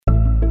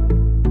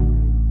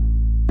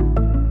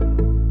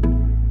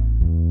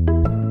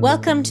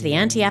Welcome to the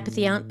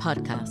Anti-Apathy Aunt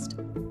podcast.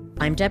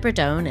 I'm Deborah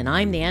Doan, and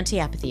I'm the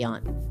Anti-Apathy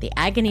Aunt, the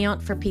agony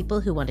aunt for people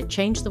who want to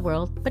change the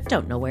world but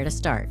don't know where to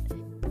start.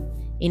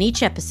 In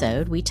each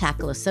episode, we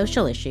tackle a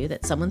social issue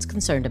that someone's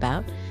concerned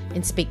about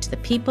and speak to the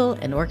people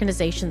and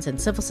organizations in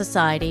civil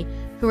society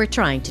who are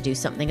trying to do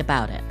something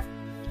about it.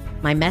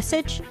 My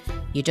message?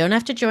 You don't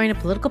have to join a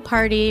political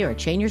party or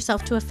chain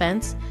yourself to a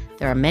fence.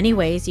 There are many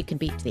ways you can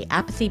beat the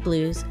apathy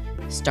blues,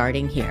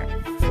 starting here.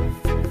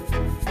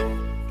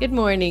 Good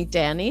morning,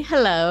 Danny.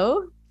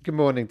 Hello. Good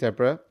morning,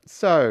 Deborah.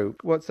 So,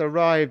 what's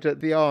arrived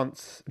at the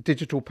aunt's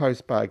digital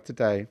postbag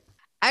today?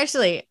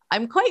 Actually,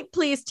 I'm quite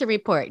pleased to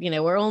report,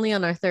 we're only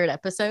on our third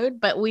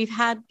episode, but we've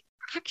had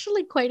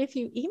actually quite a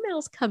few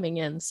emails coming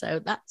in.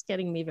 So that's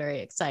getting me very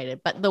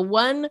excited. But the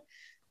one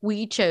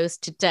we chose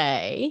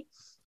today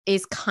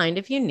is kind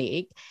of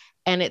unique.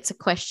 And it's a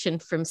question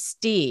from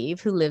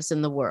Steve, who lives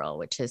in the Wirral,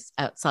 which is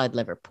outside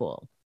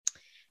Liverpool.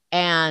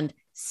 And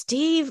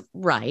Steve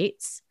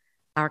writes,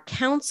 our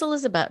council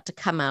is about to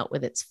come out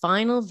with its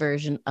final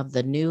version of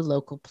the new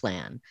local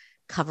plan,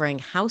 covering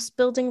house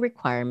building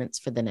requirements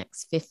for the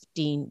next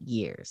 15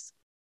 years.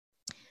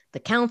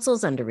 The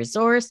council's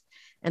under-resourced,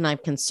 and I'm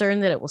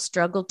concerned that it will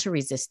struggle to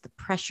resist the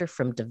pressure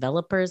from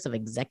developers of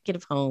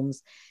executive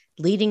homes,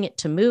 leading it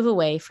to move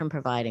away from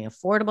providing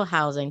affordable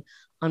housing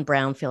on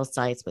brownfield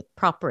sites with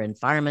proper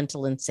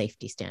environmental and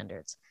safety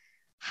standards.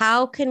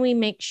 How can we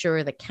make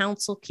sure the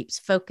council keeps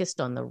focused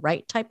on the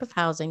right type of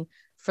housing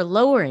for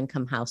lower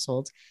income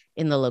households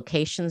in the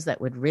locations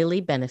that would really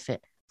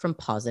benefit from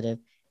positive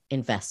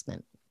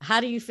investment?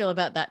 How do you feel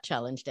about that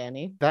challenge,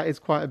 Danny? That is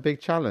quite a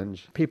big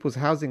challenge. People's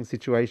housing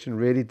situation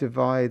really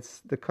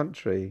divides the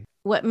country.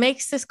 What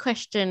makes this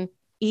question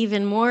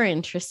even more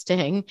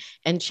interesting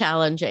and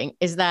challenging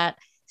is that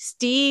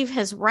Steve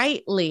has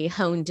rightly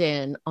honed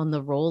in on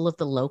the role of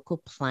the local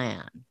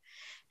plan.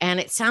 And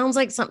it sounds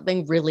like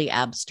something really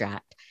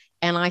abstract.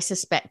 And I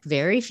suspect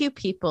very few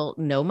people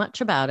know much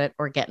about it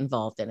or get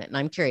involved in it. And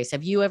I'm curious,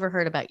 have you ever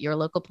heard about your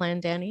local plan,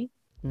 Danny?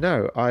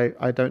 No,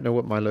 I don't know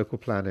what my local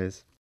plan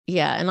is.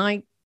 Yeah, and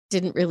I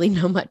didn't really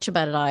know much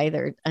about it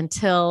either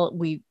until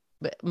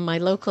my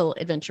local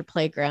adventure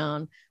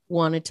playground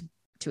wanted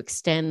to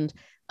extend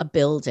a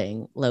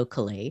building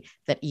locally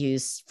that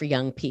used for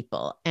young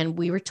people. And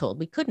we were told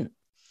we couldn't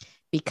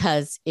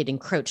because it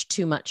encroached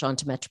too much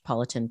onto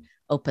metropolitan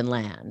open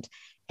land.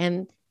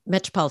 And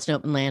metropolitan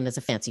open land is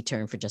a fancy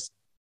term for just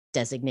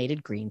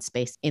designated green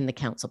space in the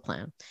council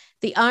plan.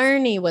 The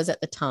irony was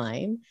at the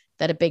time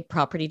that a big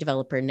property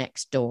developer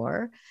next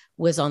door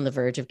was on the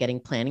verge of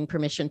getting planning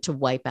permission to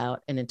wipe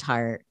out an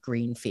entire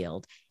green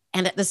field,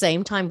 and at the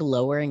same time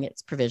lowering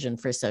its provision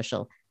for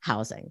social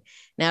housing.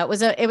 Now, it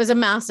was a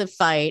massive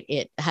fight.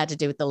 It had to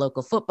do with the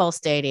local football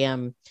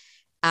stadium.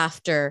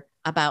 After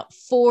about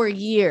 4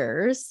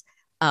 years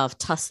of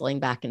tussling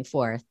back and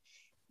forth,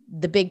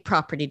 the big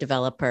property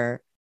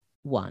developer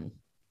won,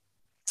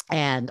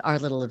 and our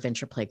little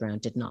adventure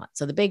playground did not.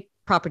 So the big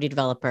property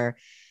developer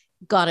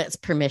got its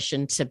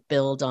permission to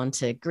build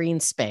onto green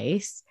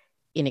space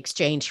in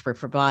exchange for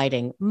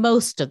providing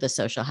most of the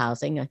social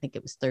housing. I think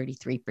it was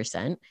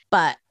 33%.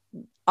 But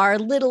our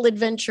little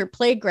adventure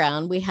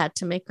playground, we had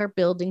to make our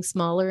building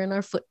smaller and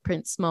our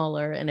footprint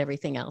smaller and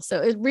everything else. So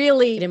it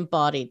really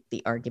embodied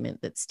the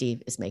argument that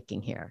Steve is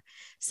making here.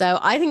 So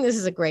I think this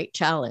is a great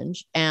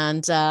challenge.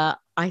 And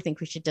I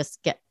think we should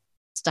just get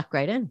stuck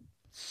right in.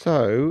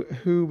 So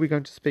who are we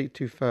going to speak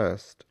to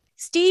first?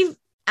 Steve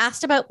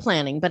asked about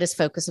planning, but his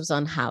focus was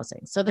on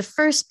housing. So the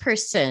first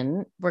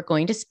person we're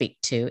going to speak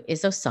to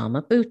is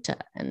Osama Bouta.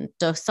 And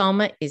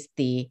Osama is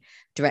the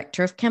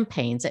director of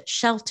campaigns at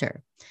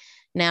Shelter.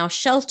 Now,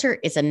 Shelter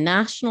is a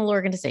national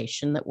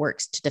organization that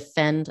works to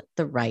defend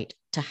the right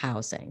to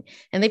housing.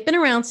 And they've been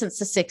around since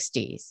the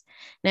 60s.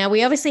 Now,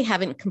 we obviously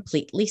haven't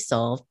completely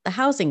solved the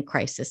housing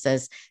crisis,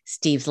 as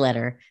Steve's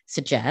letter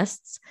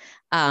suggests,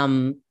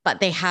 but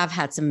they have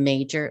had some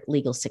major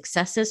legal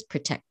successes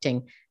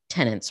protecting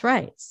tenants'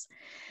 rights.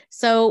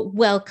 So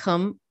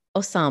welcome,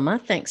 Osama.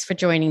 Thanks for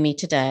joining me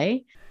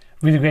today.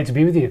 Really great to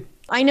be with you.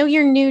 I know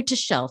you're new to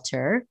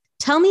Shelter.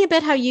 Tell me a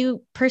bit how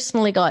you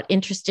personally got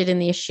interested in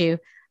the issue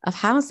of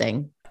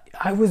housing.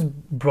 I was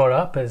brought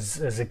up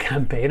as a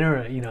campaigner,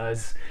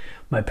 as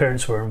my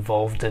parents were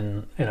involved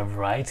in a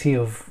variety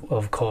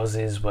of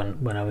causes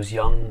when I was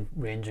young,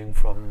 ranging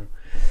from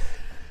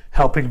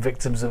helping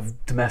victims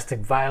of domestic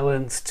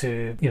violence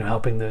to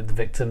helping the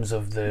victims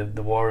of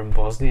the war in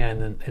Bosnia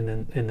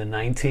in the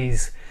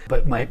 90s.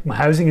 But my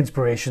housing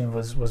inspiration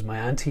was my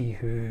auntie,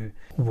 who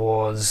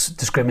was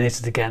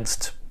discriminated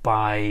against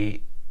by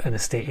an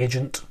estate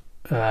agent.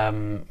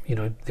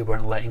 They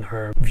weren't letting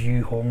her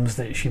view homes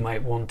that she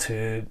might want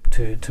to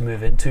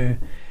move into,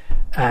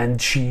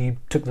 and she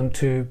took them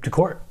to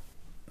court,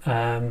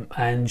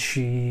 and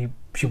she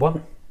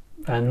won.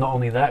 And not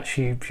only that,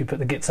 she put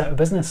the Gits out of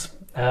business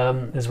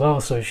as well.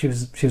 So she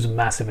was a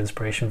massive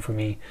inspiration for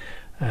me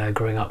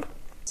growing up.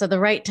 So the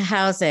right to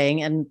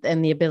housing and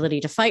the ability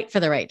to fight for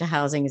the right to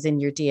housing is in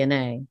your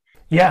DNA.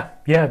 Yeah,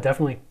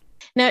 definitely.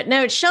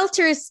 Now,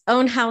 Shelter's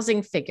own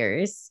housing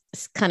figures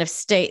kind of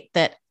state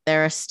that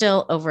there are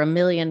still over 1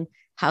 million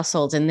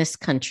households in this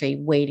country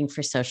waiting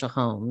for social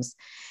homes.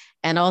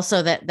 And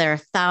also that there are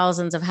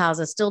thousands of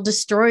houses still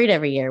destroyed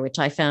every year, which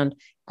I found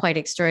quite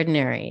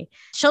extraordinary.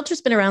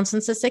 Shelter's been around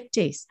since the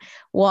 60s.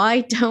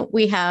 Why don't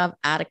we have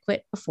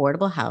adequate,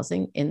 affordable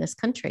housing in this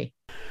country?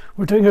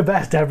 We're doing our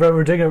best, Deborah.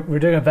 We're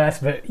doing our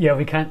best, but yeah,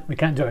 we can't do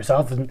it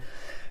ourselves. And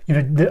you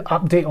know, the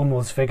update on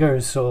those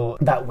figures, so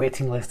that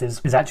waiting list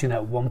is actually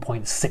now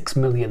 1.6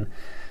 million.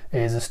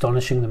 Is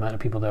astonishing, the amount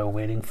of people that are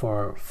waiting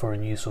for a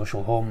new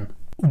social home.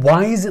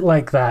 Why is it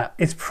like that?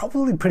 It's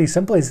probably pretty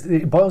simple.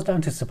 It boils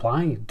down to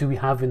supply. Do we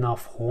have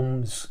enough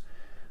homes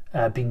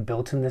being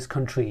built in this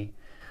country?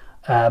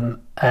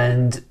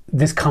 And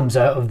this comes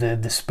out of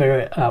the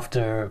spirit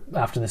after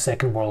the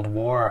Second World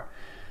War.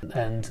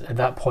 And at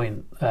that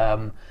point,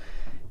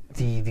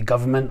 the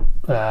government,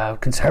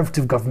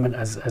 conservative government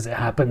as it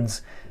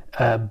happens,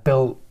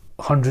 built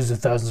hundreds of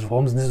thousands of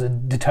homes. And there's a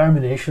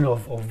determination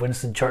of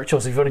Winston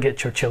Churchill. So if you want to get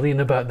Churchillian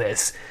about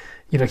this,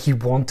 you know, he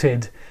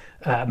wanted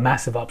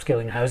massive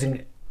upscaling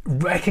housing,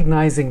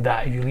 recognizing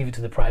that if you leave it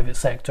to the private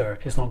sector,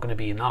 it's not going to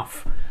be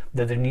enough,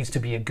 that there needs to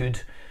be a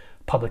good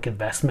public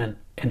investment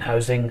in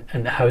housing,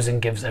 and that housing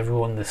gives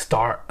everyone the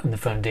start and the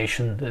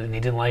foundation that they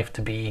need in life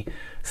to be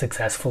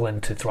successful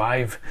and to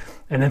thrive.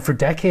 And then for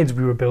decades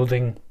we were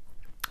building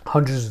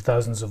hundreds of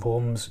thousands of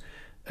homes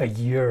a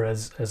year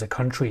as a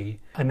country,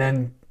 and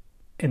then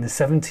in the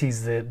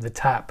 70s the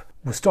tap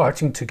was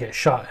starting to get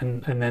shut,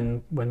 and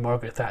then when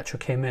Margaret Thatcher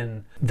came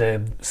in,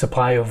 the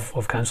supply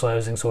of council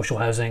housing, social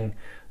housing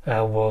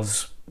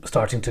was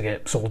starting to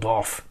get sold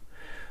off.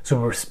 So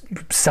we're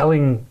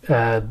selling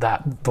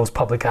those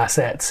public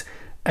assets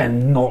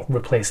and not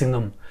replacing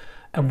them.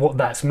 And what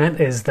that's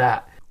meant is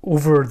that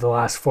over the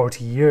last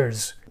 40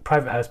 years,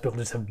 private house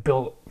builders have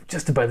built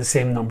just about the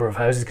same number of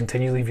houses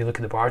continually if you look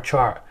at the bar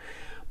chart.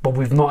 But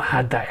we've not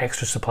had that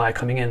extra supply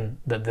coming in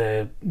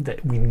that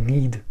we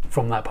need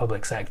from that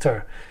public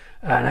sector.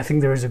 And I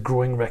think there is a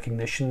growing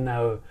recognition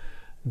now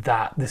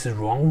that this is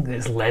wrong.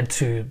 It's led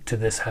to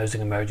this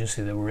housing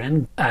emergency that we're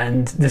in.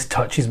 And this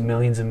touches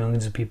millions and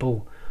millions of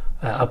people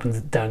up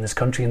and down this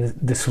country. And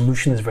the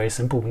solution is very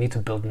simple. We need to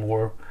build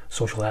more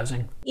social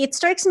housing. It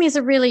strikes me as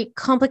a really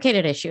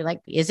complicated issue.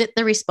 Like, is it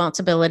the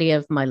responsibility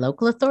of my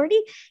local authority?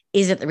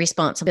 Is it the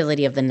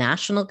responsibility of the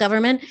national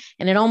government?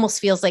 And it almost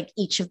feels like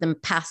each of them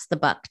pass the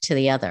buck to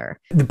the other.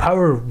 The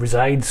power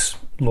resides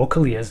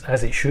locally as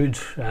it should.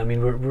 I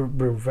mean,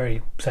 we're a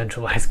very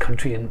centralized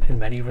country in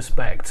many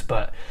respects,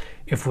 but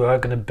if we are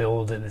going to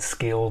build at the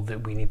scale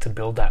that we need to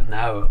build at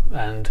now,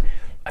 and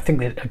I think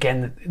that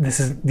again,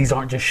 these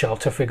aren't just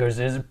shelter figures.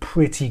 There's a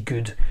pretty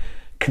good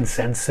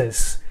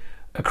consensus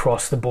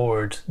across the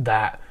board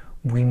that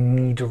we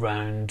need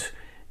around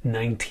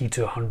 90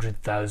 to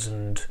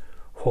 100,000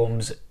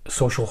 homes,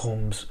 social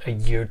homes, a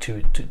year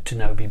to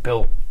now be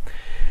built.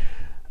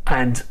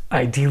 And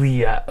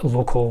ideally at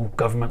local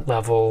government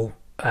level,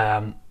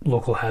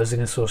 local housing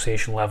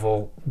association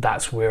level,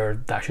 that's where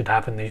that should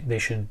happen. They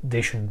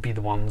should be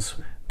the ones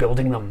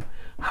building them.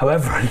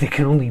 However, they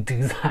can only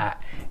do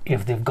that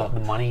if they've got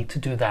the money to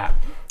do that.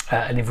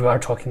 And if we are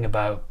talking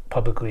about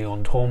publicly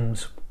owned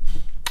homes,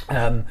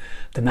 then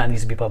that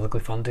needs to be publicly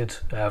funded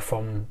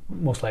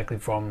most likely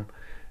from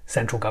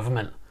central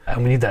government.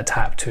 And we need that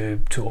tap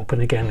to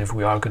open again if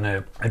we are going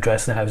to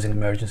address the housing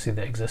emergency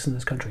that exists in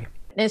this country.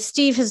 Now,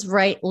 Steve has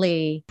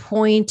rightly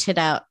pointed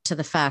out to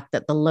the fact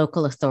that the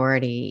local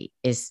authority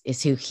is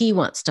who he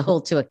wants to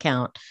hold to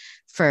account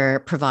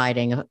for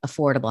providing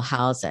affordable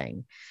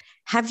housing.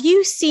 Have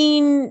you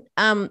seen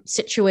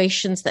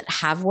situations that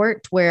have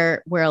worked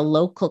where a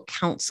local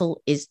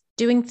council is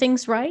doing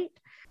things right?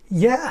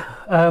 Yeah.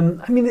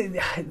 I mean,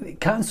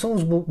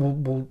 councils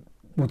will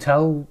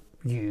tell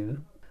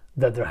you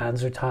that their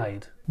hands are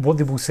tied. What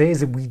they will say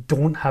is that we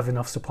don't have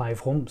enough supply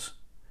of homes,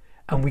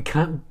 and we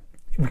can't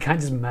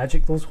just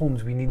magic those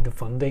homes. We need the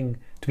funding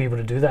to be able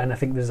to do that, and I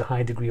think there's a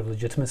high degree of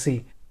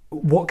legitimacy.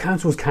 What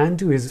councils can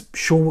do is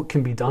show what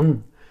can be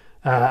done,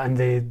 and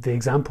the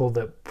example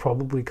that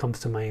probably comes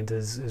to mind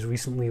is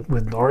recently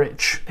with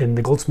Norwich in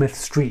the Goldsmith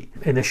Street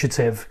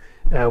initiative,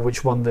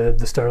 which won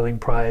the Stirling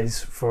Prize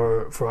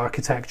for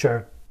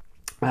architecture.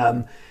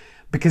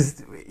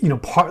 Because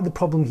part of the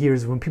problem here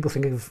is when people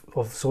think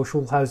of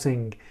social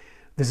housing,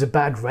 there's a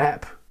bad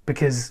rep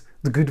because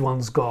the good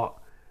ones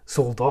got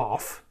sold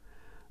off,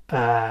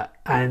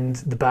 and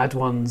the bad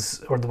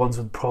ones, or the ones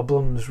with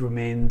problems,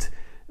 remained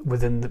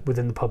within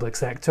the public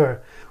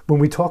sector. When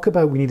we talk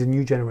about we need a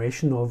new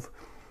generation of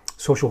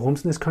social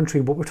homes in this country,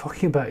 what we're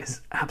talking about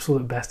is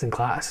absolute best in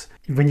class.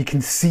 When you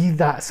can see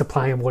that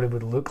supply and what it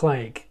would look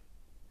like,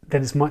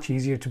 then it's much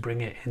easier to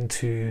bring it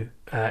into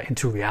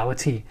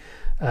reality.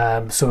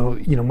 So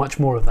much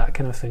more of that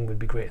kind of thing would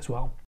be great as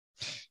well.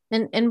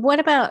 And what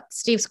about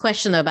Steve's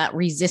question, though, about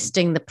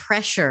resisting the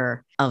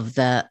pressure of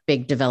the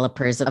big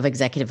developers of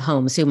executive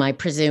homes, whom I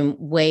presume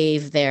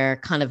waive their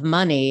kind of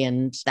money,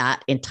 and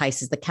that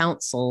entices the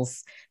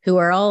councils who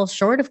are all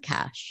short of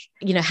cash?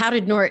 How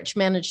did Norwich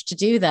manage to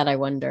do that, I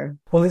wonder?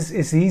 Well, it's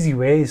the easy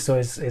way. So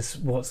it's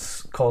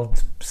what's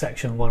called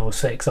Section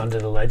 106 under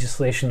the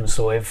legislation.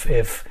 So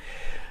if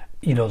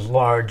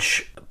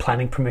large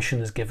planning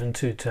permission is given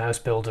to house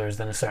builders,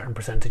 then a certain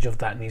percentage of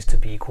that needs to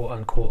be quote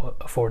unquote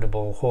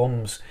affordable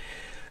homes.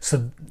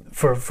 So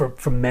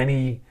for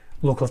many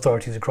local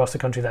authorities across the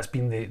country, that's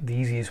been the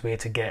easiest way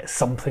to get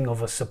something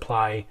of a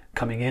supply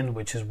coming in,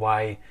 which is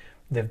why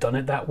they've done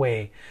it that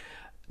way.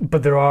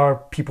 But there are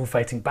people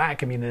fighting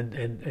back. I mean,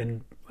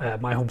 in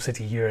my home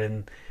city here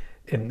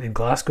in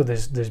Glasgow,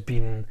 there's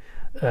been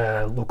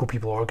local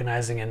people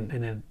organising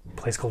in a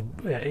place called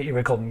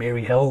area called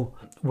Mary Hill,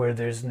 where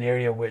there's an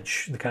area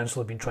which the council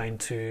have been trying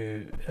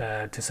to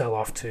sell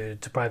off to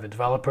private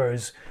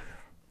developers.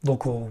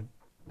 Local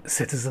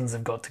citizens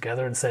have got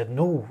together and said,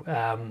 no,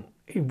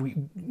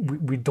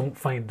 we don't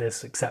find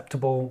this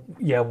acceptable.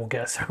 Yeah, we'll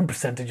get a certain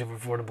percentage of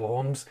affordable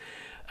homes,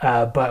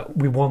 but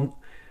we want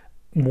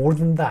more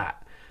than that.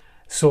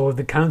 So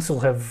the council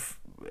have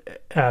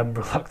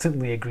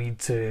reluctantly agreed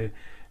to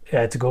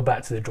go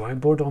back to the drawing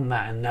board on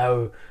that, and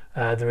now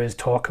there is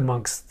talk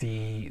amongst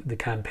the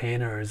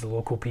campaigners, the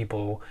local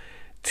people,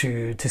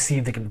 to see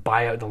if they can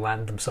buy out the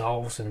land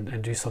themselves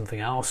and do something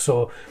else.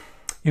 So,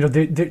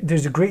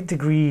 there's a great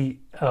degree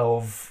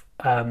of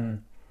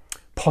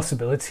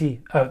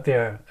possibility out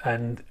there,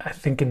 and I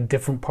think in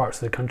different parts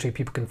of the country,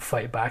 people can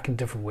fight back in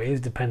different ways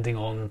depending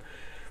on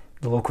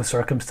the local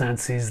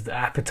circumstances, the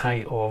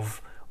appetite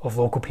of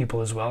local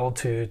people as well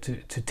to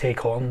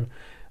take on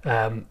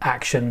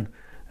action.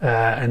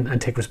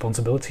 And take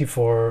responsibility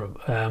for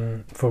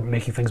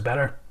making things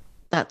better.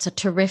 That's a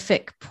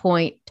terrific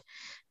point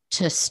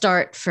to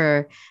start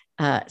for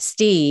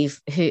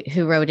Steve,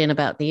 who wrote in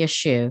about the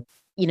issue.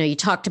 You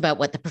talked about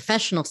what the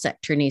professional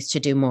sector needs to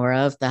do more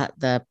of,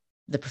 the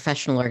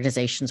professional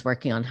organizations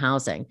working on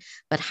housing.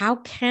 But how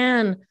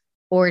can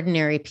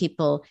ordinary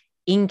people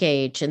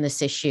engage in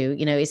this issue?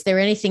 Is there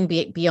anything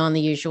beyond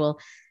the usual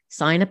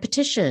sign a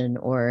petition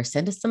or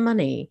send us some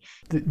money?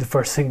 The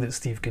first thing that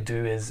Steve could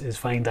do is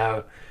find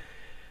out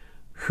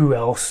who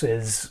else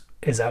is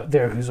out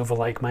there who's of a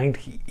like mind.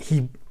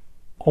 He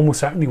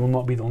almost certainly will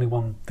not be the only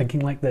one thinking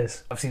like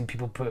this. I've seen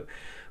people put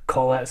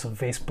call outs on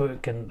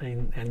Facebook,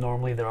 and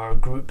normally there are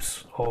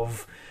groups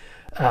of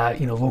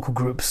local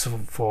groups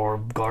for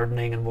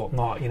gardening and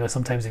whatnot.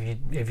 Sometimes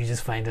if you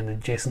just find an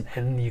adjacent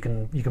inn, you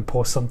can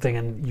post something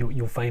and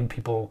you'll find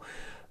people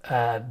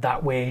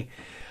that way.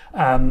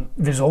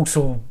 There's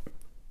also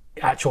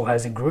actual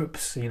housing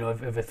groups.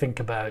 If I think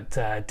about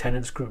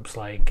tenants groups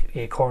like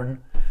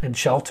Acorn and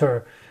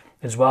Shelter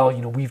as well,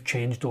 we've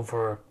changed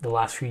over the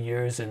last few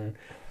years in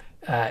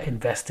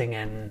investing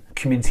in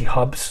community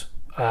hubs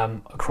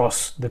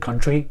across the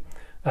country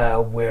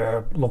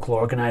where local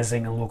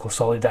organising and local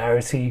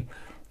solidarity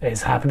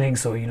is happening.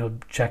 So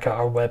check out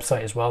our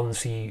website as well and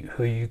see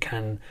who you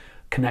can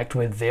connect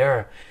with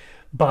there.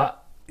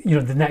 But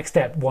the next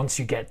step once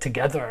you get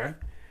together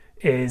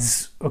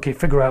is, okay,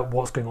 figure out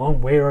what's going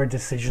on, where are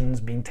decisions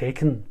being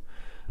taken,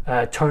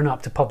 turn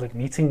up to public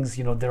meetings.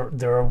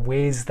 There are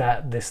ways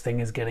that this thing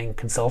is getting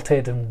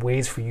consulted and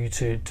ways for you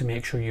to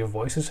make sure your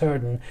voice is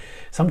heard. And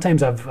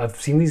sometimes I've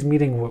seen these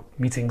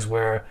meetings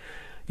where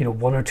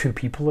one or two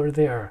people are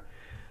there,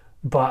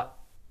 but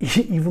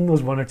even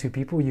those one or two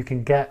people,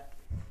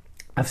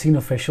 I've seen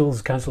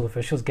council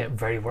officials get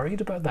very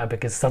worried about that,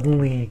 because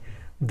suddenly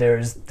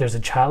there's a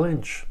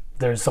challenge,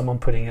 there's someone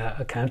putting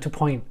a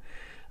counterpoint.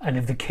 And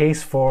if the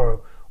case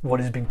for what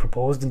is being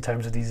proposed in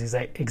terms of these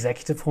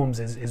executive homes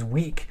is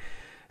weak,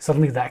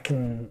 suddenly that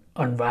can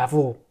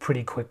unravel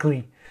pretty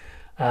quickly,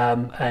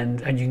 and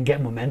you can get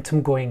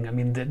momentum going. I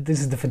mean, this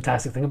is the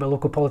fantastic thing about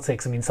local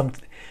politics. I mean,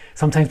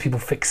 sometimes people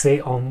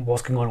fixate on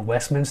what's going on in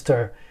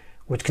Westminster,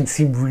 which can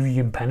seem really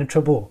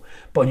impenetrable.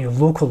 But on your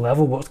local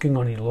level, what's going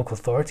on in your local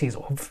authority is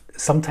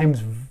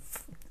sometimes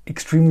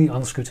extremely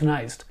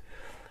unscrutinised.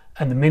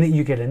 And the minute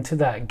you get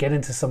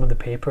into some of the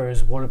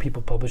papers, what are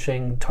people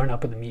publishing, turn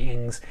up at the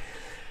meetings,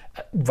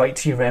 write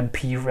to your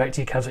MP, write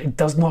to your council. It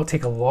does not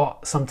take a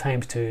lot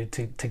sometimes to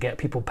get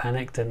people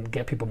panicked and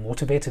get people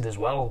motivated as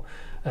well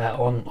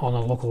on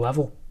a local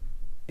level.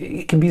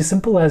 It can be as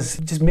simple as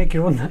just make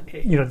your own,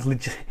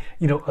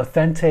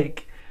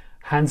 authentic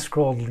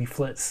hand-scrawled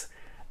leaflets,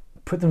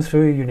 put them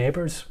through your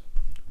neighbours,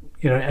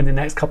 in the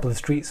next couple of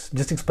streets.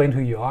 Just explain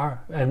who you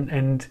are,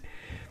 and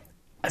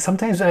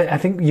sometimes I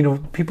think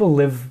people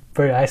live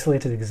very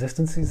isolated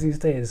existences these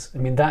days. I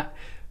mean, that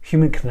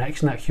human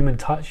connection, that human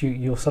touch,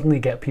 you'll suddenly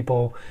get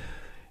people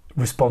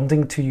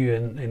responding to you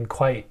in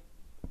quite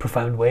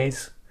profound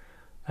ways.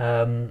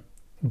 But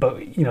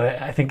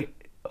I think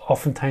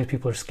oftentimes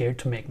people are scared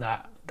to make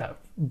that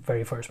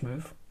very first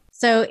move.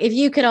 So if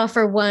you could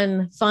offer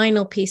one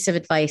final piece of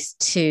advice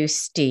to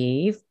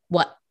Steve,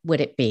 what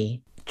would it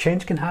be?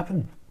 Change can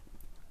happen.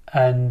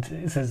 And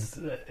it says,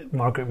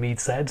 Margaret Mead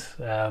said,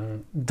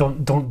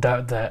 don't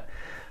doubt that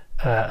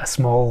a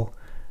small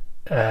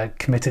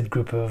committed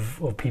group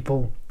of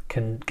people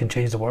can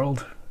change the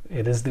world.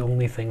 It is the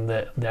only thing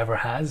that ever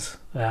has.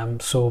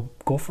 So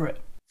go for it.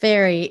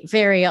 Very,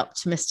 very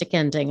optimistic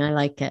ending. I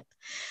like it.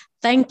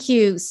 Thank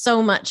you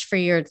so much for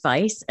your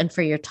advice and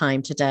for your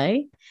time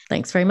today.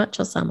 Thanks very much,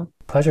 Osama.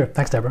 Pleasure.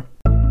 Thanks, Deborah.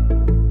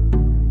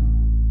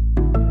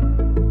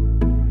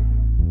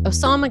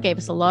 Osama gave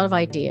us a lot of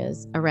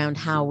ideas around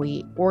how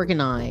we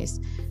organize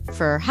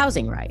for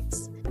housing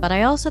rights. But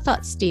I also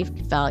thought Steve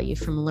could value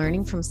from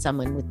learning from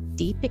someone with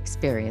deep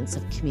experience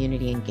of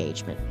community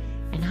engagement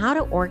and how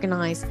to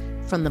organize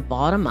from the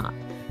bottom up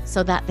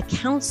so that the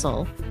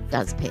council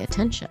does pay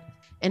attention.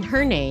 And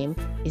her name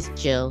is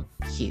Jill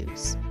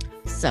Hughes.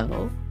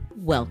 So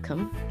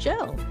welcome,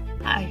 Jill.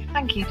 Hi,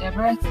 thank you,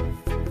 Deborah.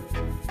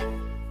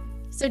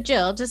 So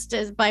Jill, just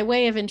as by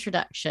way of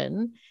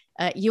introduction,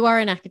 you are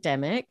an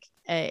academic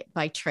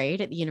by trade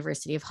at the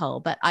University of Hull,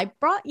 but I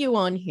brought you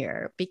on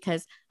here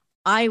because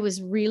I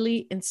was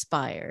really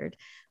inspired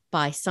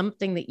by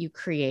something that you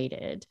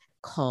created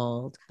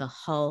called the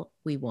Hull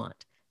We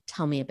Want.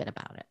 Tell me a bit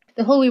about it.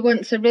 The Hull We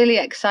Want's a really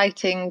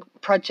exciting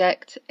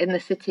project in the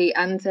city,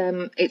 and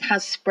it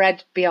has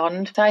spread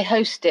beyond. I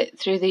host it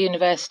through the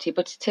university,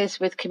 but it is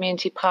with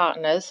community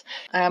partners.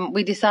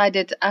 We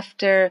decided,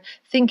 after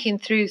thinking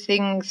through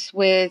things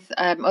with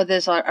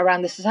others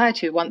around the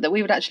society we want, that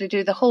we would actually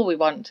do the Hull We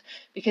Want,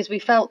 because we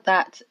felt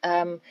that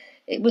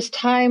it was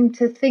time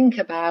to think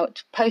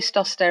about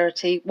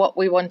post-austerity, what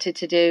we wanted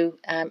to do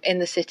in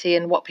the city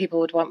and what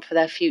people would want for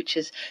their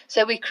futures.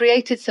 So we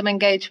created some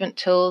engagement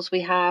tools.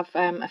 We have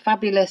a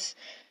fabulous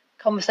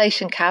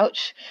conversation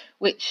couch,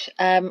 which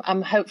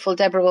I'm hopeful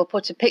Deborah will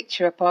put a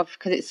picture up of,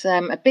 because it's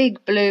a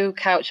big blue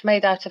couch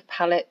made out of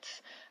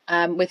pallets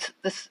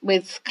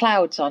with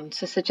clouds on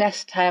to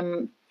suggest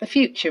the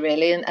future,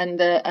 really,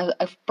 and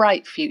a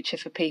bright future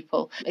for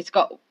people. It's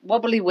got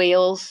wobbly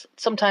wheels.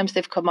 Sometimes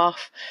they've come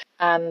off.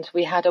 And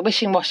we had a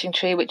washing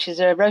tree, which is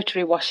a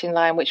rotary washing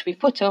line, which we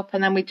put up,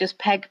 and then we just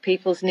peg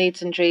people's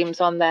needs and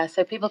dreams on there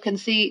so people can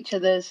see each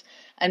other's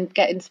and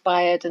get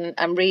inspired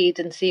and read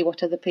and see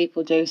what other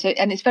people do. So,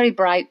 and it's very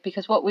bright,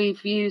 because what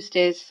we've used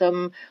is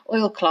some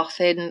oilcloth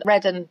in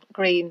red and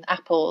green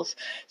apples.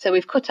 So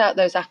we've cut out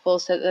those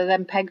apples so they're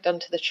then pegged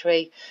onto the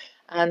tree.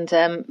 And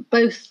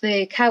both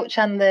the couch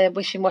and the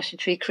washing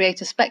tree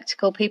create a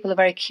spectacle. People are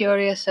very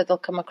curious, so they'll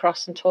come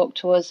across and talk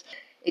to us.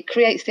 It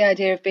creates the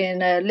idea of being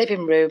in a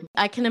living room.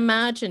 I can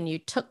imagine you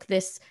took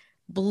this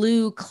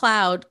blue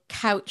cloud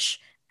couch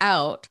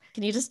out.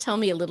 Can you just tell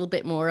me a little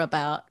bit more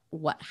about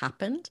what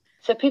happened?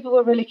 So people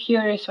were really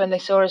curious when they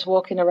saw us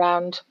walking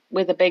around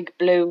with a big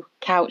blue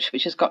couch,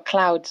 which has got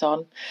clouds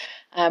on,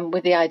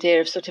 with the idea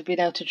of sort of being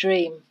able to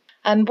dream.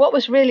 And what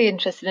was really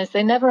interesting is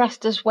they never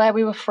asked us where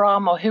we were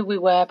from or who we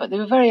were, but they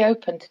were very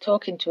open to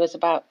talking to us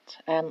about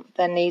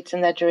their needs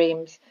and their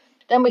dreams.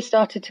 Then we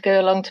started to go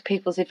along to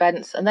people's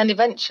events, and then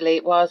eventually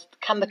it was,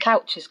 can the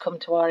couches come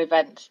to our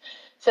events?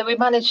 So we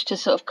managed to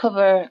sort of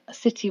cover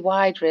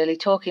citywide, really,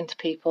 talking to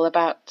people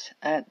about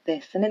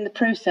this. And in the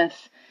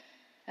process,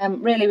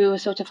 really we were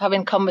sort of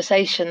having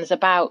conversations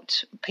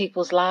about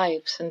people's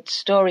lives and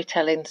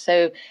storytelling,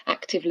 so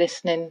active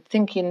listening,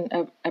 thinking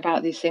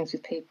about these things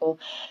with people.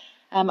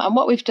 And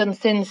what we've done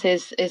since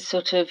is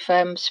sort of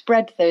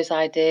spread those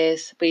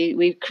ideas.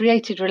 We've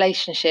created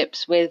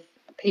relationships with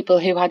people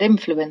who had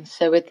influence,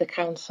 so with the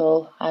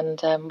council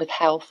and with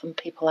health and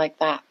people like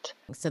that.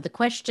 So the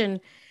question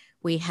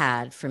we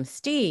had from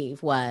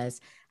Steve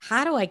was,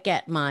 how do I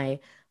get my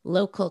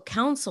local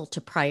council to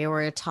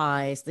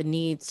prioritize the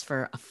needs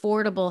for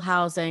affordable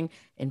housing,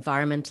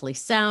 environmentally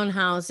sound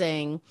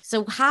housing?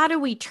 So how do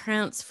we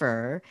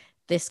transfer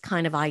this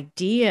kind of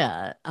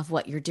idea of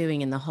what you're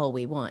doing in the Hull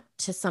We Want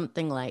to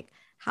something like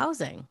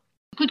housing?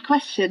 Good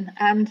question.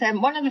 And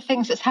one of the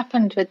things that's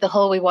happened with the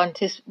Hull We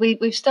Want is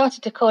we've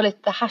started to call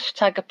it the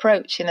hashtag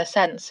approach, in a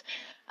sense.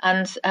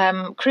 And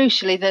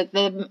crucially,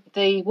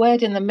 the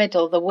word in the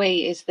middle, the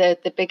we, is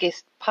the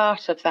biggest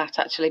part of that,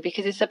 actually,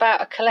 because it's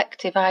about a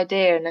collective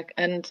idea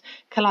and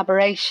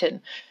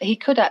collaboration. He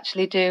could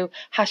actually do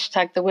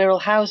hashtag the Wirral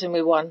Housing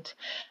We Want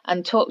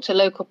and talk to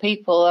local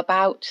people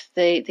about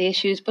the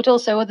issues, but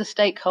also other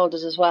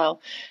stakeholders as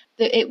well.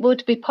 It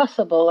would be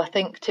possible, I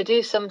think, to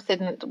do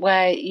something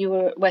where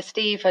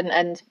Steve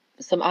and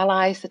some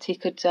allies that he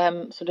could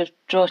sort of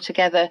draw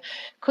together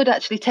could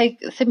actually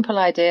take a simple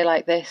idea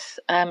like this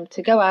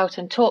to go out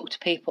and talk to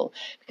people,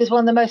 because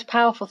one of the most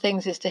powerful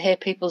things is to hear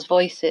people's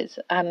voices,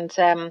 and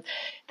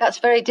that's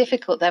very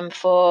difficult then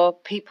for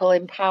people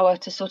in power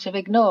to sort of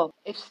ignore.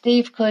 If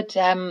Steve could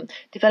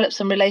develop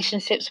some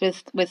relationships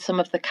with some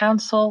of the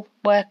council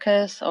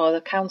workers or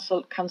the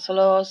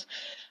councillors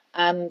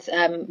and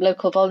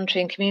local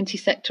voluntary and community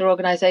sector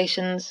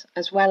organisations,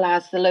 as well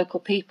as the local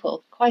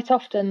people. Quite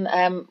often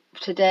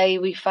today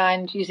we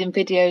find using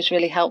video is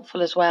really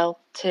helpful as well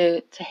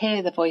to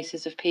hear the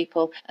voices of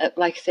people.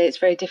 Like I say, it's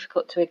very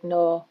difficult to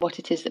ignore what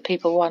it is that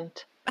people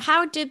want.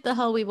 How did the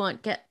Hull We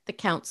Want get the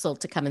council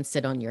to come and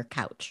sit on your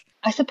couch?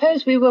 I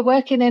suppose we were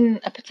working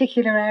in a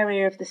particular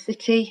area of the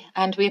city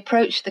and we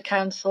approached the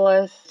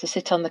councillors to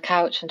sit on the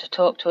couch and to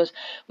talk to us.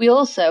 We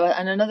also,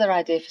 and another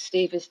idea for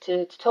Steve, is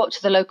to talk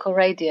to the local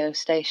radio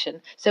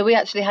station. So we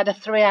actually had a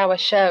 3-hour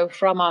show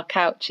from our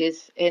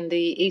couches in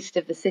the east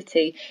of the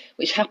city,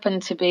 which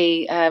happened to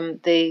be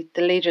the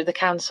leader of the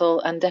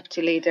council and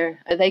deputy leader.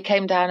 They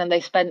came down and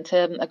they spent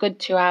a good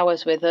 2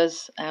 hours with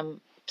us,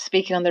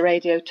 speaking on the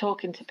radio,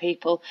 talking to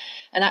people,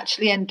 and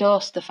actually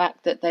endorsed the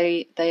fact that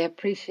they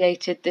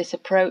appreciated this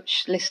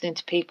approach, listening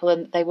to people,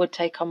 and they would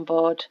take on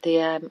board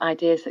the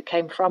ideas that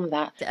came from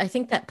that. I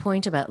think that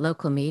point about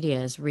local media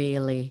is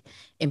really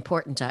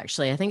important,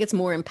 actually. I think it's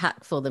more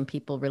impactful than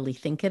people really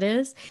think it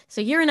is.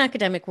 So you're an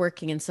academic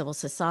working in civil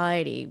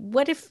society.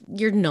 What if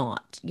you're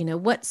not?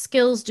 What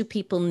skills do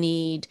people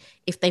need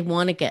if they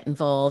want to get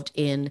involved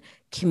in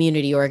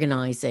community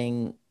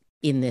organizing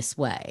in this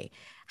way?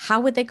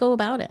 How would they go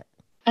about it?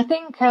 I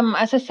think,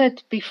 as I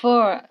said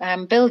before,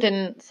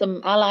 building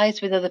some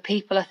allies with other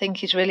people, I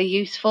think, is really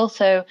useful.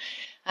 So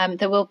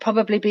there will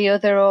probably be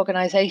other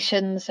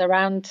organisations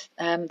around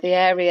the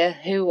area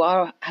who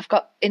have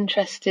got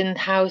interest in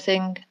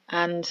housing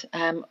and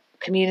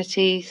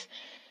communities.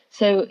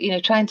 So,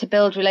 trying to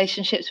build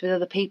relationships with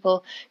other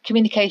people.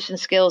 Communication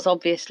skills,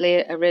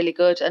 obviously, are really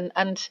good.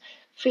 And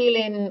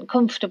feeling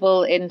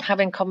comfortable in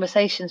having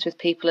conversations with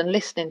people and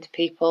listening to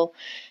people,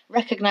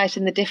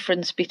 recognising the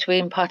difference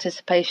between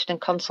participation and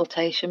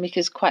consultation,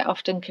 because quite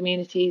often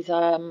communities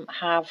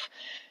have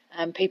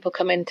people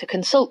come in to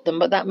consult them,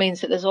 but that means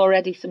that there's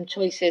already some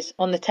choices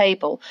on the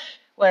table.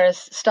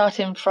 Whereas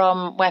starting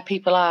from where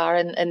people are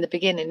in the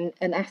beginning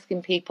and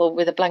asking people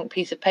with a blank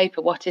piece of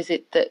paper, what is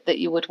it that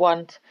you would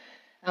want?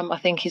 I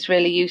think is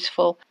really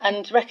useful,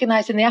 and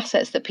recognising the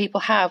assets that people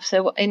have.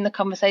 So in the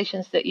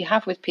conversations that you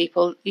have with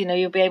people,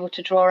 you'll be able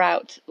to draw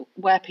out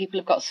where people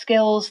have got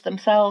skills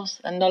themselves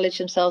and knowledge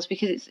themselves,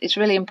 because it's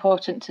really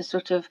important to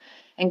sort of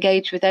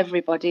engage with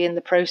everybody in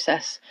the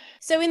process.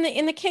 So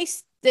in the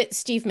case that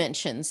Steve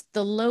mentions,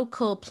 the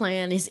local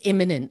plan is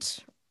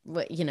imminent.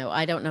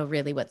 I don't know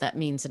really what that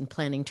means in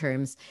planning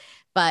terms,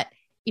 but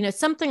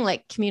something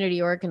like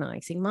community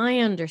organizing, my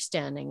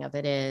understanding of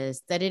it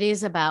is that it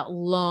is about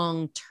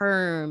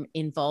long-term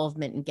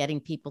involvement in getting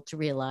people to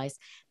realize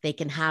they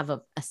can have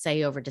a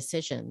say over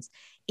decisions.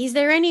 Is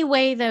there any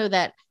way, though,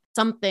 that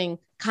something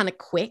kind of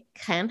quick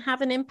can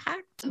have an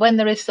impact? When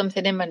there is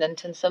something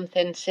imminent and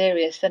something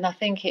serious, then I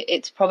think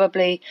it's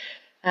probably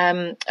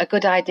a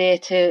good idea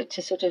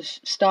to sort of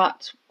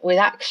start with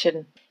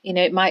action.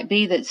 It might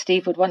be that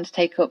Steve would want to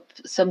take up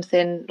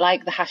something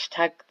like the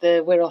hashtag,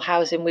 the Wirral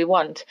Housing We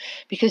Want,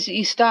 because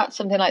you start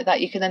something like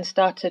that, you can then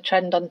start a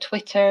trend on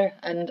Twitter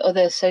and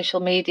other social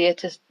media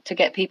to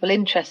get people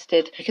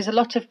interested, because a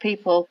lot of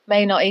people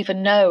may not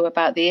even know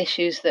about the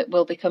issues that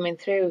will be coming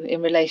through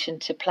in relation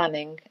to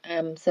planning.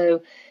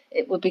 So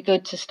it would be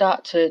good to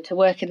start to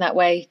work in that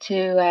way,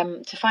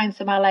 to find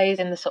some allies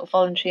in the sort of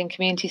voluntary and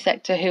community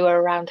sector who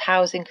are around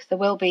housing, because there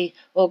will be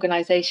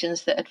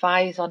organisations that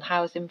advise on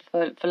housing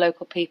for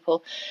local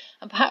people,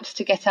 and perhaps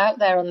to get out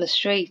there on the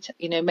street,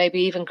 maybe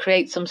even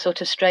create some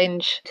sort of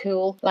strange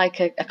tool like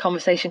a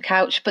conversation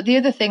couch. But the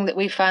other thing that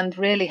we found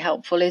really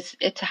helpful is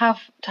to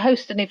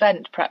host an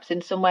event, perhaps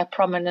in somewhere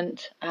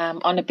prominent,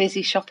 on a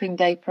busy shopping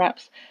day,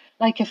 perhaps,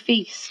 like a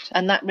feast,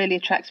 and that really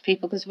attracts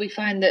people, because we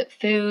find that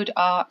food,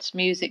 arts,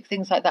 music,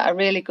 things like that are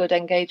really good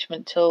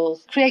engagement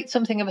tools. Create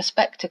something of a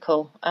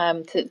spectacle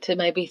to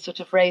maybe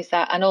sort of raise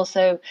that, and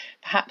also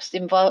perhaps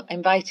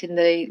inviting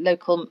the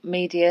local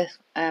media,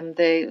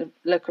 the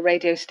local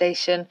radio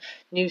station,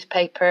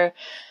 newspaper,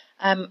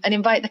 and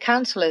invite the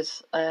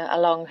councillors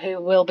along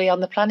who will be on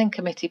the planning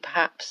committee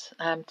perhaps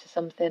to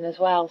something as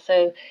well.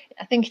 So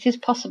I think it is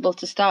possible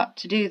to start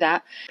to do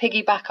that,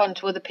 piggyback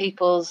onto other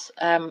people's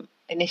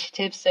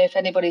initiatives. So if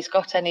anybody's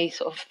got any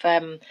sort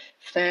of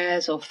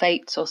fairs or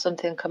fates or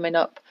something coming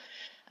up,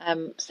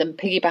 then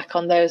piggyback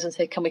on those and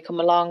say, can we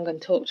come along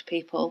and talk to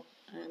people,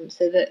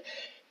 so that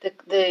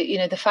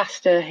the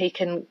faster he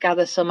can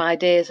gather some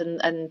ideas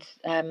and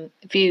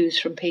views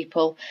from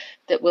people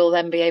that will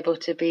then be able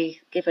to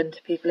be given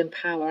to people in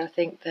power. I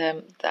think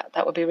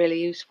that would be really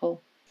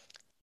useful.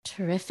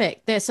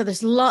 Terrific. So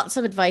there's lots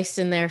of advice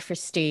in there for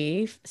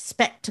Steve: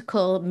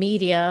 spectacle,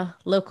 media,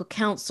 local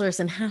councillors,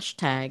 and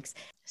hashtags.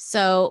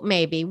 So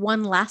maybe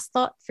one last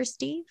thought for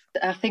Steve?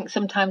 I think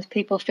sometimes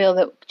people feel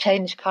that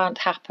change can't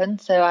happen.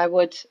 So I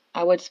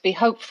would be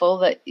hopeful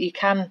that you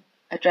can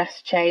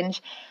address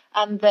change,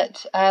 and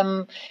that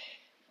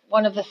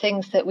one of the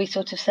things that we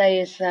sort of say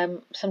is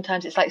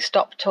sometimes it's like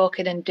stop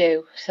talking and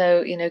do.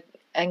 So,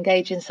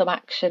 engage in some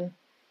action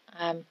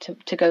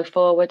to go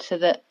forward, so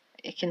that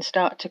it can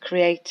start to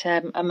create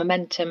a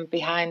momentum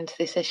behind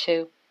this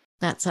issue.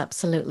 That's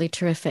absolutely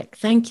terrific.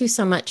 Thank you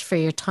so much for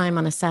your time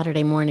on a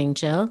Saturday morning,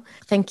 Jill.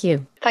 Thank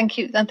you. Thank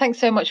you. And thanks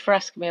so much for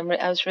asking me.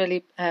 I was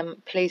really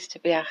pleased to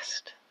be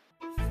asked.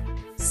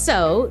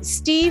 So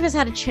Steve has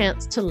had a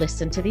chance to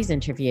listen to these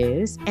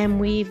interviews, and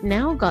we've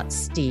now got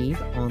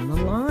Steve on the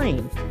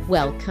line.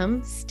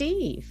 Welcome,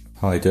 Steve.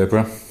 Hi,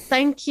 Deborah.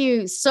 Thank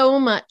you so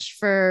much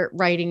for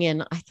writing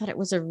in. I thought it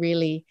was a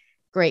really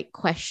great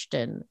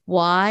question.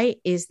 Why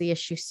is the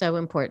issue so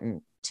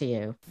important to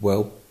you?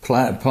 Well,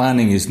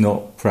 planning is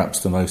not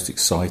perhaps the most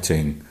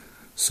exciting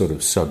sort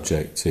of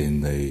subject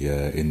in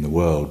the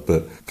world,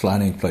 but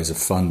planning plays a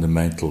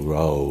fundamental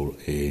role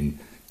in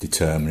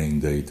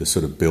determining the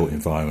sort of built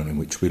environment in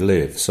which we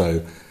live.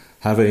 So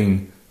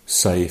having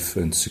safe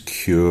and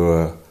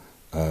secure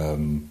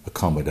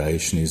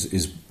accommodation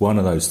is one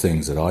of those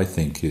things that I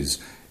think is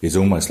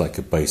almost like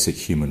a basic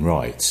human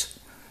right.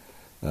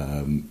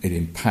 It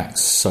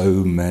impacts so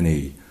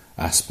many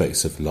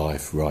aspects of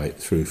life, right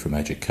through from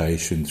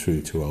education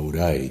through to old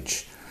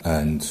age.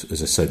 And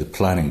as I say, the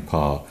planning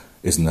part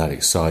isn't that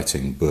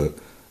exciting, but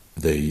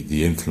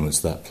the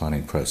influence that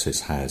planning process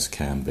has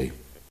can be.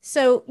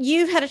 So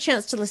you've had a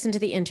chance to listen to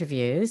the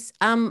interviews.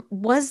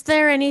 Was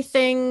there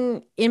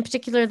anything in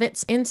particular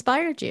that's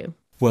inspired you?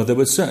 Well, there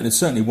was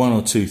certainly one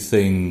or two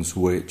things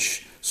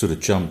which sort of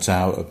jumped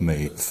out at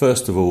me.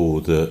 First of all,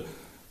 that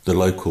the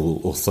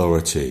local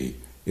authority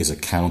is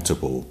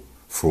accountable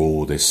for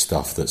all this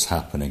stuff that's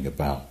happening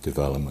about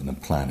development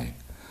and planning.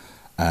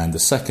 And the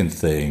second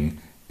thing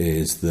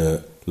is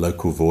that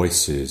local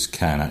voices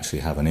can actually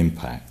have an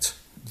impact.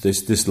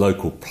 This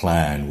local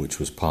plan, which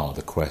was part of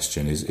the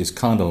question, is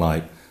kind of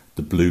like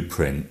the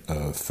blueprint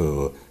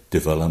for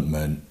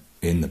development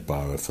in the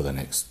borough for the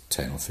next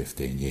 10 or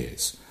 15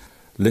 years.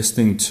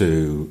 Listening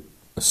to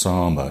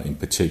Osama in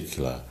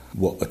particular,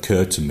 what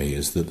occurred to me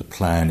is that the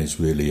plan is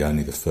really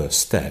only the first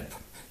step,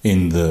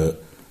 in that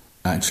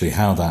actually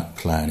how that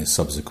plan is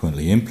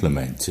subsequently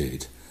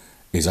implemented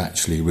is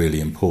actually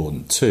really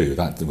important too.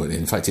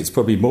 In fact, it's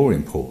probably more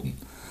important.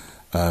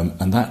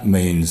 And that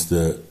means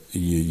that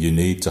you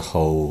need to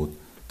hold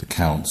the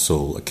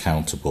council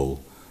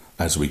accountable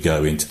as we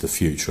go into the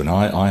future. And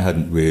I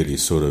hadn't really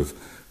sort of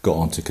got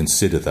on to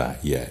consider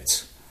that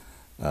yet.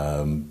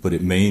 But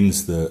it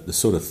means that the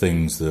sort of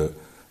things that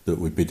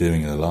we've been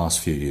doing in the last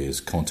few years,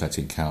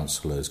 contacting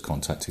councillors,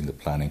 contacting the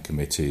planning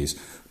committees,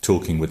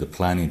 talking with the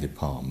planning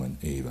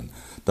department even,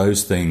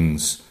 those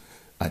things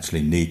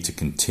actually need to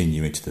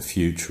continue into the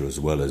future, as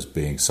well as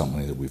being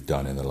something that we've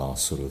done in the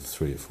last sort of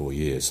 3 or 4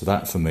 years. So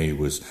that for me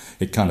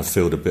it kind of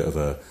filled a bit of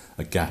a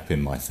gap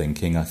in my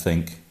thinking, I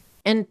think.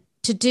 And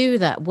to do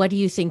that, what do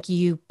you think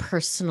you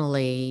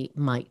personally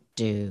might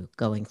do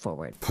going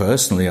forward?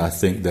 Personally, I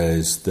think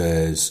there's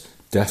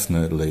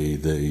definitely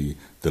the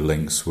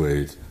links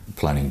with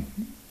planning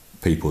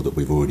people that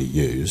we've already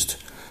used.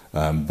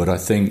 But I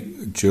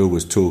think Jill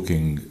was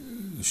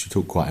she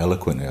talked quite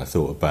eloquently, I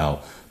thought,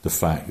 about the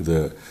fact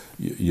that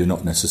you're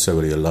not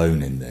necessarily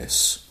alone in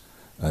this,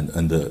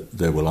 and that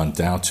there will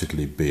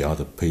undoubtedly be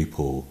other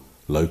people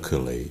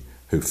locally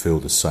who feel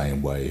the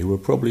same way, who are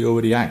probably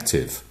already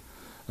active.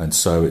 And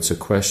so it's a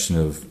question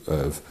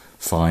of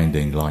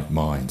finding like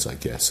minds, I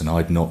guess. And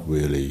I'd not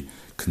really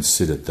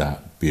considered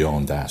that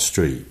beyond our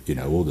street. You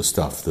know, all the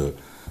stuff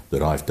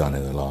that I've done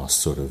in the last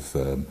sort of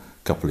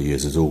couple of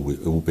years has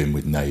all been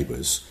with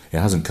neighbours. It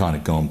hasn't kind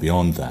of gone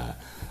beyond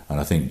that. And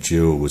I think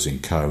Jill was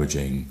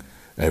encouraging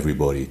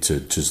everybody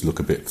to just look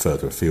a bit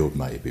further afield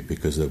maybe,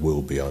 because there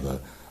will be other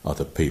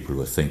people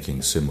who are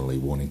thinking similarly,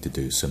 wanting to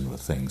do similar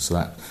things. So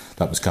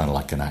that was kind of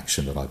like an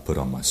action that I put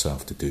on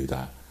myself to do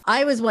that.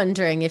 I was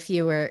wondering if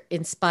you were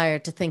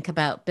inspired to think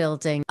about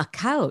building a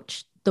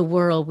couch, the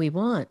world we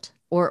want,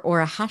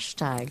 or a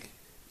hashtag.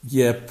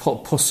 Yeah,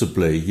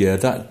 possibly. Yeah,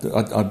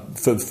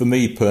 for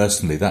me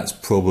personally, that's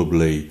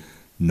probably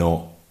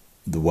not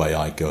the way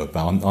I go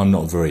about. I'm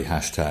not very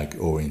hashtag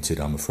oriented,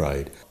 I'm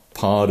afraid.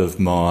 Part of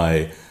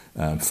my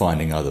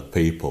finding other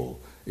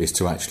people is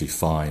to actually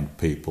find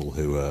people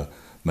who are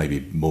maybe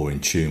more in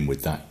tune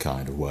with that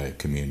kind of way of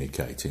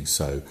communicating.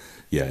 So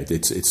yeah,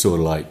 it's sort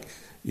of like,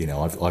 you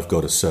know, I've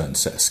got a certain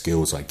set of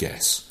skills, I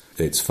guess.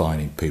 It's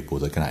finding people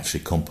that can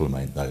actually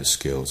complement those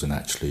skills and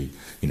actually,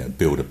 you know,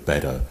 build a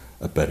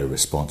better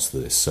response to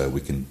this, so we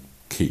can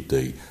keep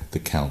the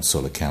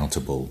council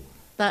accountable.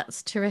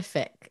 That's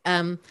terrific.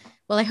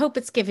 Well, I hope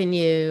it's given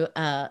you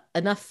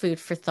enough food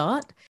for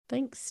thought.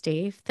 Thanks,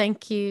 Steve.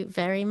 Thank you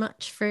very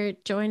much for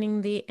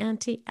joining the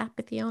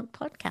Anti-Apathy Aunt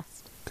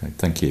podcast. Okay,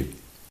 thank you.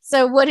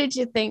 So what did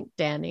you think,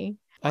 Danny?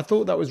 I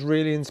thought that was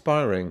really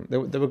inspiring.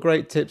 There were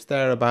great tips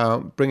there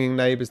about bringing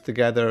neighbours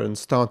together and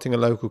starting a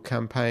local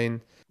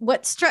campaign.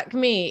 What struck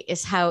me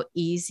is how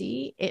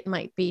easy it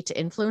might be to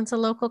influence a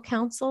local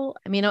council.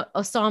 I mean,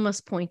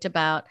 Osama's point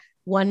about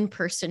one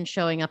person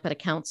showing up at a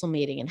council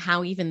meeting and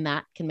how even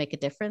that can make a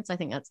difference, I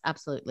think that's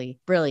absolutely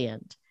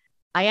brilliant.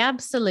 I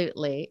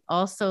absolutely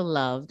also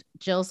loved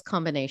Jill's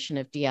combination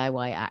of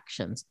DIY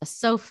actions, a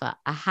sofa,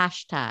 a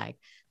hashtag,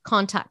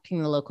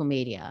 contacting the local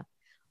media.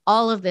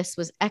 All of this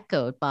was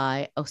echoed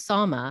by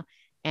Osama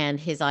and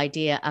his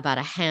idea about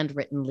a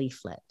handwritten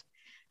leaflet.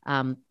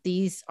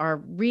 These are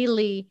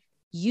really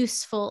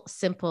useful,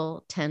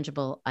 simple,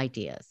 tangible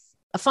ideas.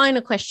 A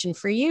final question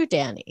for you,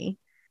 Danny.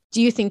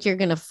 do you think you're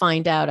going to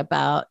find out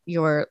about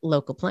your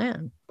local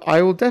plan?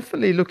 I will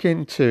definitely look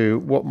into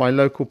what my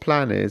local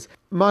plan is.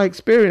 My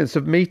experience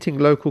of meeting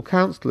local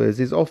councillors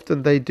is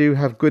often they do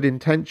have good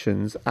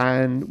intentions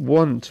and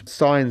want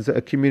signs that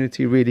a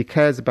community really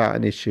cares about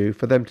an issue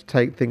for them to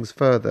take things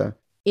further.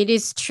 It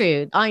is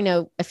true. I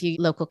know a few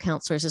local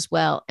councillors as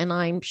well, and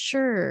I'm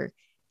sure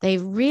they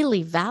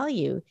really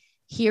value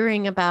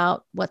hearing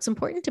about what's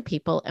important to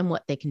people and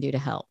what they can do to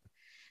help.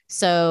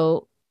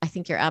 So I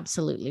think you're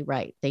absolutely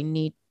right. They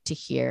need to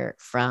hear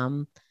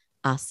from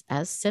us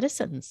as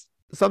citizens.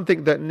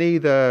 Something that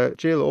neither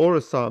Jill or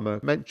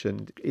Osama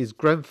mentioned is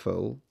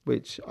Grenfell,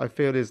 which I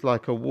feel is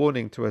like a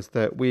warning to us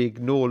that we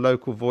ignore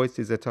local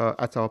voices at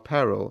our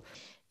peril.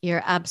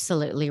 You're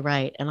absolutely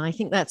right. And I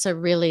think that's a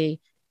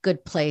really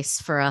good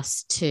place for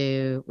us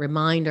to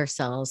remind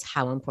ourselves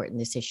how important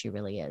this issue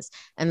really is.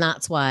 And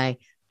that's why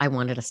I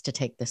wanted us to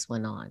take this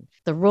one on.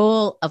 The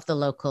role of the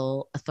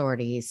local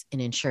authorities in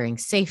ensuring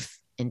safe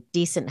and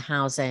decent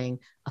housing,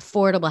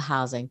 affordable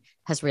housing,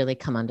 has really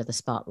come under the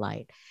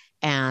spotlight.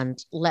 And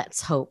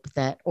let's hope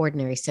that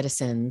ordinary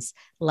citizens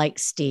like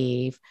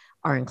Steve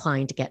are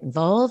inclined to get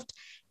involved.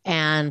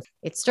 And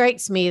it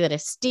strikes me that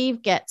if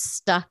Steve gets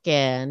stuck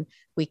in,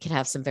 we could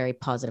have some very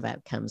positive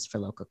outcomes for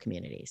local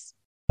communities.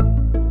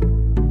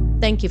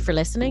 Thank you for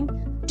listening.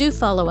 Do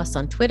follow us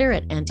on Twitter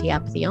at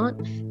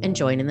AntiApathyAunt and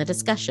join in the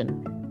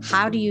discussion.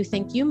 How do you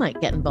think you might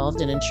get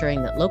involved in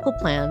ensuring that local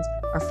plans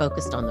are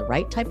focused on the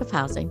right type of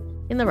housing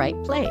in the right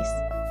place?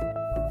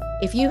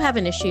 If you have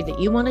an issue that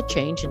you want to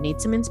change and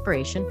need some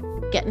inspiration,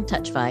 get in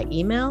touch via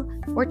email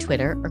or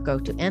Twitter or go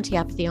to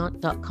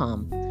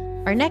antiapathyaunt.com.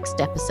 Our next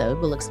episode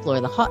will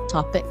explore the hot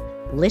topic,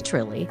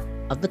 literally,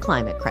 of the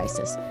climate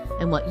crisis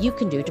and what you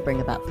can do to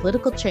bring about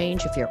political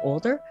change if you're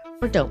older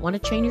or don't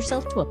want to chain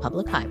yourself to a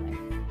public highway.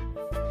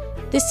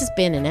 This has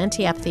been an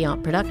Anti-Apathy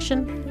Aunt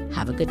production.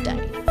 Have a good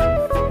day.